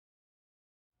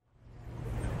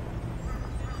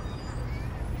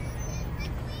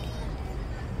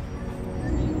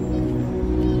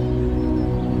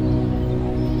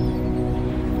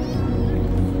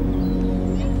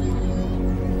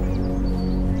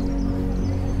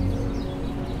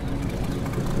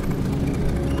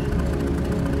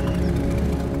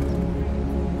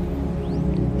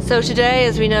So today,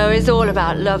 as we know, is all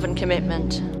about love and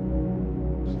commitment.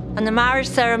 And the marriage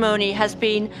ceremony has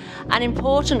been an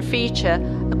important feature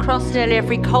across nearly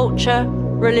every culture,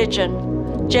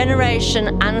 religion,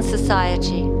 generation and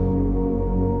society.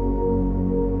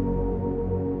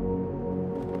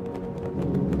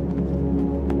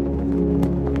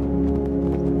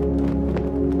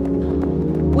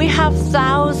 We have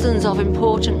thousands of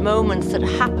important moments that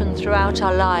happen throughout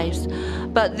our lives,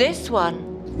 but this one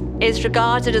is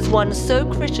regarded as one so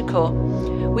critical,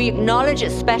 we acknowledge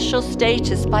its special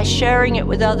status by sharing it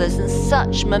with others in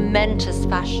such momentous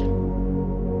fashion.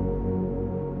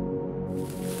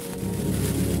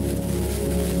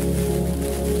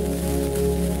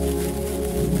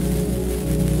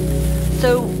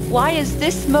 So why is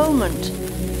this moment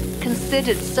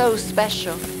considered so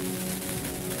special?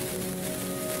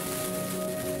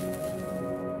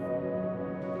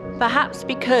 Perhaps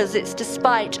because it's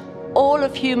despite all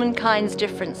of humankind's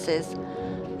differences,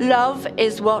 love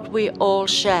is what we all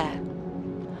share.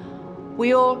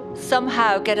 We all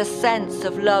somehow get a sense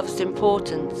of love's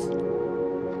importance.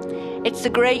 It's a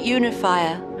great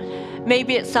unifier.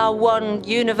 Maybe it's our one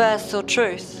universal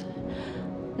truth.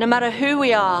 No matter who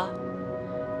we are,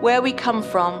 where we come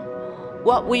from,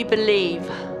 what we believe,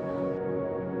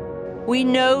 we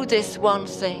know this one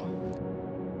thing,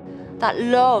 that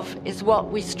love is what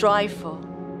we strive for.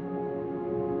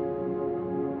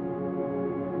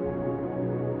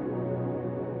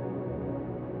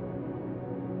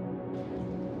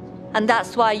 And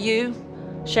that's why you,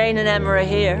 Shane and Emma, are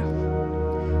here.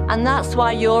 And that's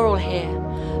why you're all here,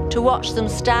 to watch them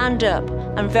stand up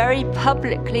and very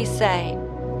publicly say,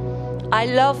 I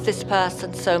love this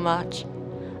person so much,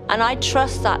 and I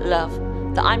trust that love,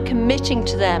 that I'm committing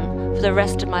to them for the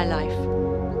rest of my life.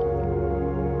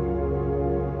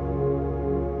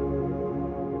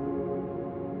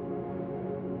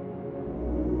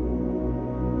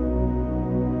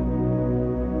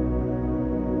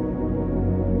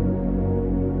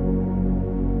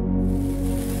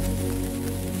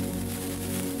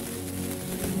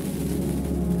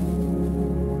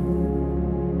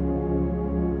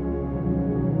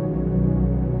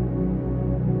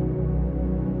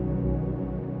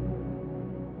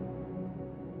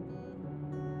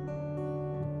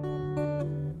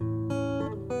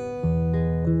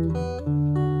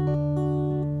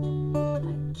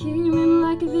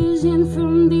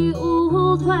 From the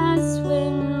old west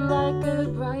wind, like a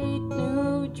bright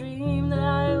new dream that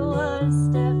I was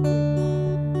stepping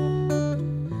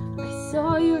in. I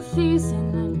saw your face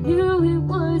and I knew it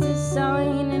was a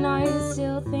sign, and I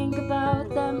still think about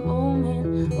that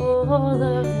moment all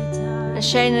of the time. And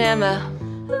Shane and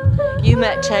Emma, you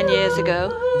met 10 years ago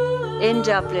in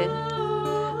Dublin,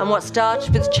 and what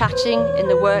started with chatting in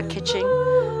the work kitchen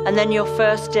and then your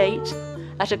first date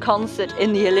at a concert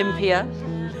in the Olympia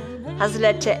has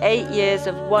led to 8 years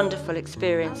of wonderful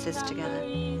experiences together.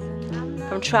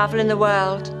 From traveling the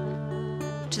world,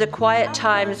 to the quiet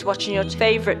times watching your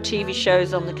favourite TV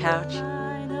shows on the couch,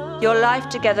 your life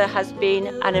together has been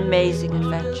an amazing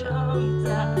adventure.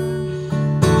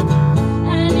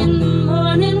 And in the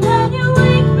morning when you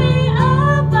wake me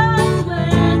up, I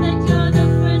swear that you're the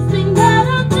first thing that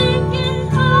I'm thinking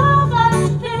of. I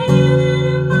feel it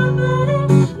in my body,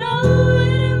 know it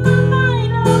in my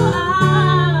mind.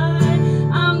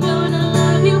 I'm gonna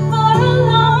love you for a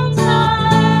long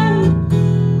time.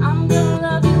 I'm gonna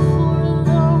love you for a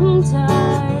long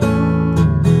time.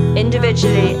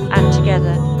 Individually and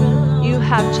together, you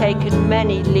have taken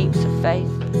many leaps of faith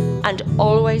and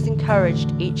always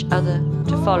encouraged each other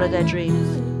to follow their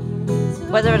dreams.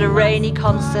 Whether at a rainy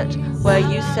concert where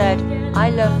you said, I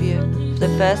love you for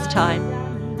the first time,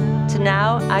 to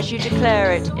now as you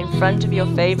declare it in front of your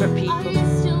favourite people,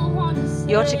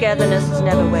 your togetherness has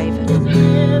never wavered.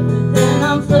 Then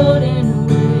I'm floating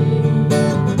away.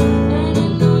 And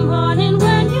in the morning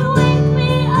when you wake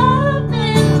me up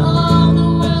and all the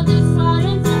world is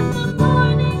silent and the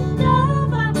morning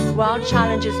dove, While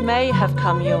challenges may have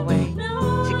come your way,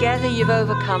 together you've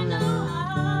overcome them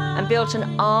and built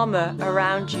an armour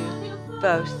around you,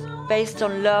 both based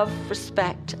on love,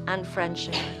 respect and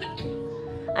friendship.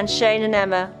 And Shane and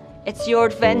Emma, it's your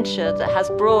adventure that has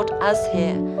brought us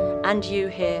here and you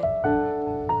here.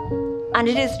 And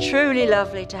it is truly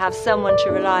lovely to have someone to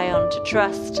rely on, to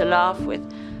trust, to laugh with,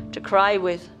 to cry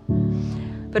with.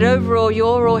 But overall,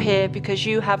 you're all here because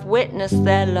you have witnessed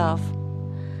their love,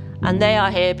 and they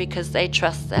are here because they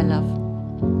trust their love.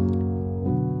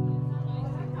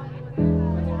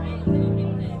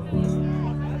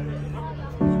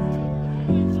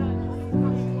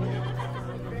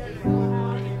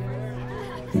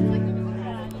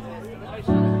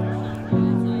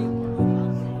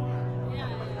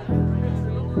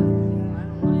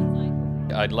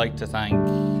 I'd like to thank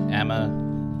Emma,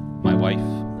 my wife,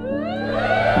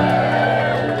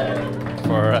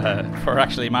 for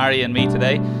actually marrying me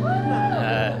today.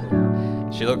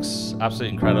 She looks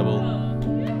absolutely incredible,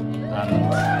 and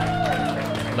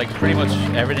like pretty much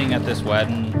everything at this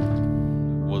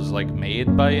wedding was like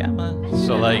made by Emma.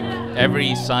 So like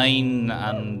every sign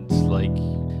and like,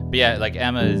 but yeah, like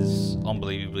Emma is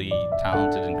unbelievably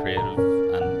talented and creative,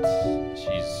 and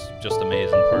she's just an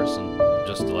amazing person.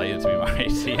 Just delighted to be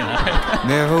married, you know.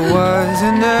 Never was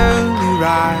an early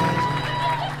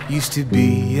riser, used to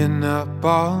being up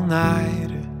all night.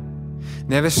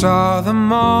 Never saw the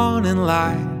morning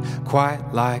light quite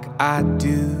like I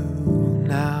do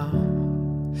now.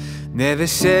 Never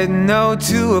said no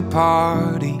to a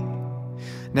party,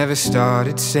 never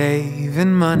started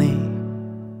saving money.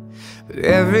 But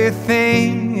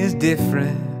everything is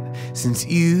different since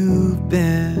you've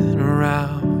been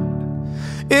around.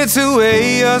 It's the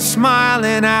way you're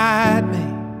smiling at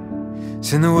me,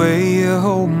 it's in the way you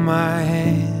hold my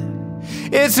hand.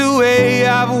 It's the way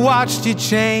I've watched you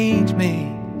change me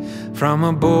from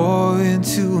a boy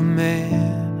into a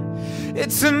man.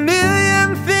 It's a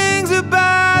million things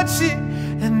about you,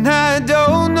 and I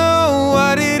don't know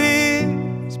what it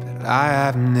is, but I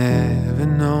have never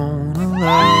known a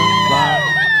love like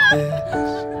this.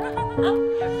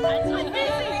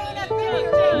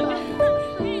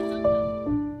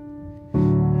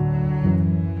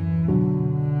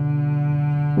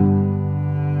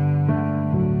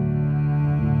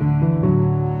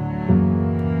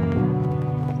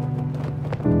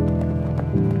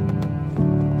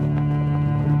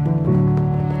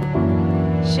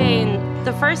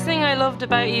 The first thing I loved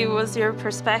about you was your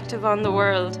perspective on the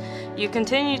world. You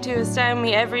continue to astound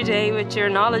me every day with your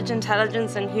knowledge,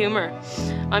 intelligence and humour.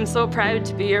 I'm so proud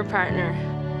to be your partner.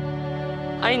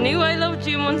 I knew I loved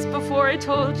you months before I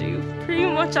told you, pretty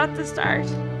much at the start.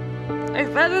 I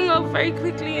fell in love very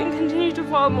quickly and continue to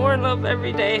fall more in love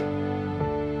every day.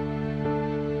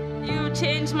 You've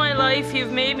changed my life,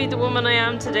 you've made me the woman I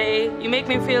am today. You make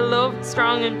me feel loved,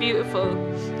 strong and beautiful.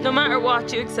 No matter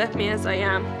what, you accept me as I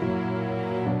am.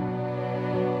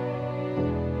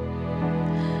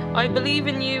 I believe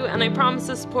in you and I promise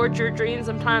to support your dreams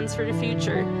and plans for the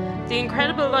future. The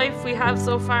incredible life we have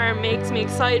so far makes me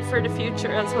excited for the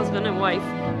future as husband and wife.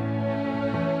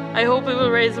 I hope we will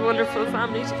raise a wonderful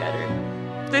family together.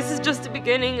 This is just the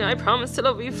beginning. I promise to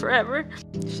love you forever.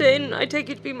 Shane, I take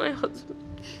you to be my husband.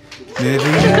 Never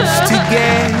used to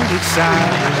get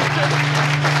excited,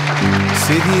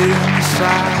 sit here in the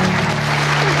silence,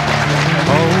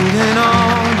 holding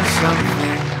on to something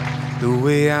the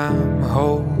way I'm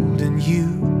holding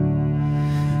you.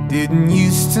 Didn't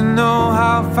used to know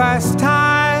how fast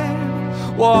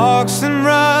time walks and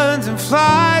runs and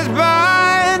flies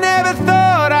by. I never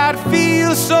thought I'd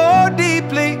feel so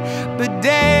deeply, but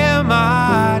damn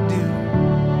I do.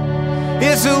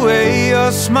 It's the way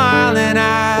you're smiling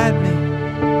at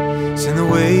me, it's in the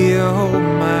way you hold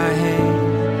my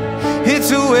hand. It's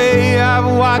the way I've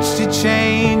watched you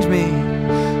change me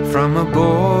from a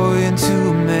boy into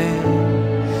a man.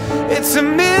 It's a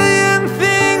million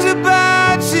things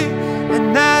about you,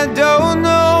 and I don't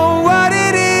know what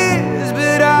it is,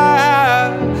 but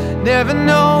I've never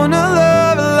known a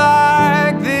love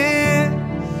like this.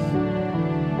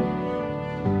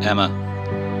 Emma,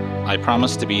 I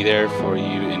promise to be there for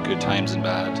you in good times and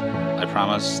bad. I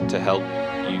promise to help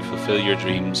you fulfill your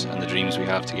dreams and the dreams we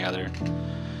have together.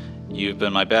 You've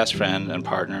been my best friend and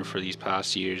partner for these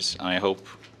past years, and I hope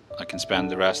I can spend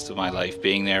the rest of my life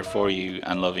being there for you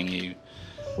and loving you.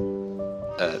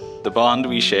 The bond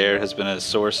we share has been a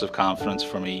source of confidence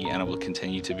for me, and it will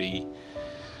continue to be.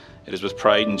 It is with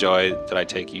pride and joy that I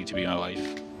take you to be my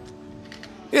wife.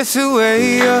 It's the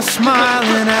way you're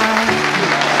smiling at me,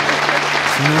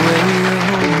 it's the way you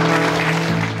hold my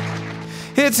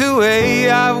hand. It's the way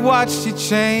I've watched you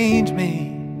change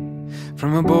me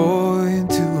from a boy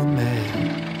into a man.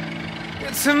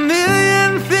 It's a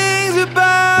million things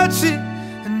about you,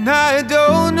 and I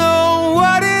don't know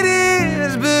what it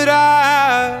is, but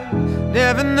I've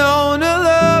never known a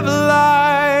love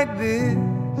like this.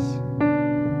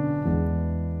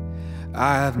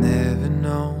 I've never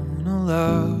known a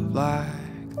love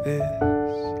like this.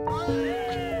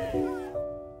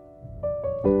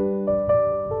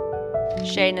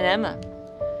 Shane and Emma,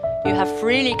 you have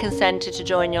freely consented to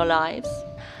join your lives,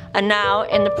 and now,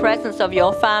 in the presence of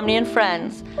your family and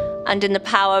friends, and in the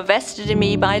power vested in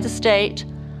me by the state,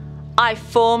 I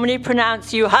formally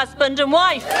pronounce you husband and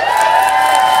wife. Go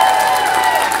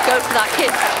for that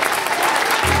kiss.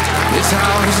 This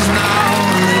house is now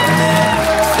living in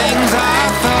things I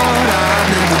thought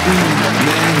I'd never be.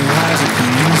 Man who has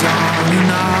opinions on and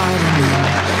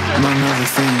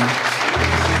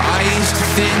I used to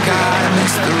think I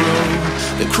missed the road,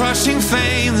 the crushing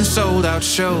fame, the sold out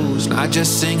shows. And I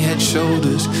just sing head,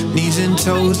 shoulders, knees and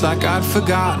toes like I'd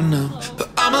forgotten them. But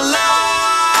I'm alive,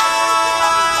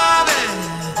 and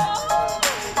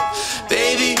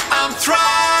baby, I'm thriving.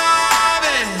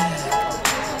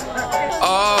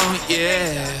 Oh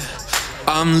yeah,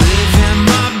 I'm living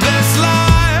my best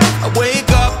life. I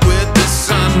wake up with the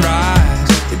sunrise.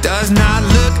 It does not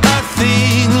look a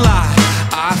thing like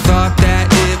I thought that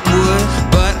it would,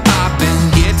 but I've been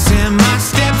getting my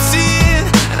steps in,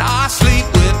 and I sleep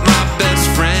with my best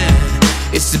friend.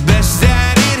 It's the best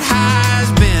that it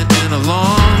has been in a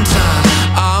long time.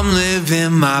 I'm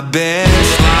living my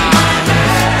best life.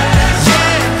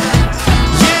 Yeah,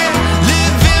 yeah,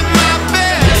 living my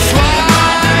best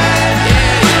life. Yeah.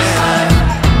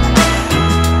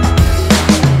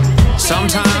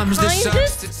 Sometimes the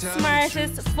sucks to tell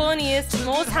Smartest, funniest,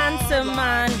 most handsome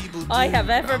man I have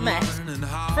ever met.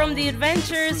 From the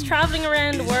adventures travelling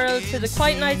around the world to the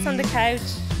quiet nights on the couch,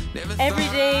 every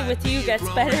day with you gets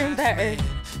better and better.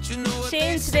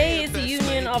 Shane, today is the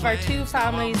union of our two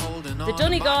families, the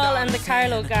Donegal and the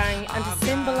Carlow gang, and to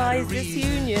symbolise this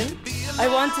union, I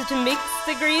wanted to mix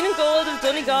the green and gold of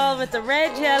Donegal with the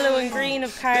red, yellow and green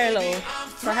of Carlow.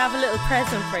 So I have a little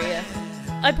present for you.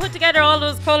 I put together all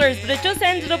those colours, but it just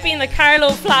ended up being the Carlow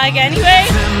flag anyway.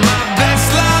 So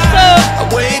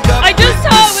I just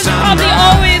thought it was probably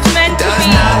always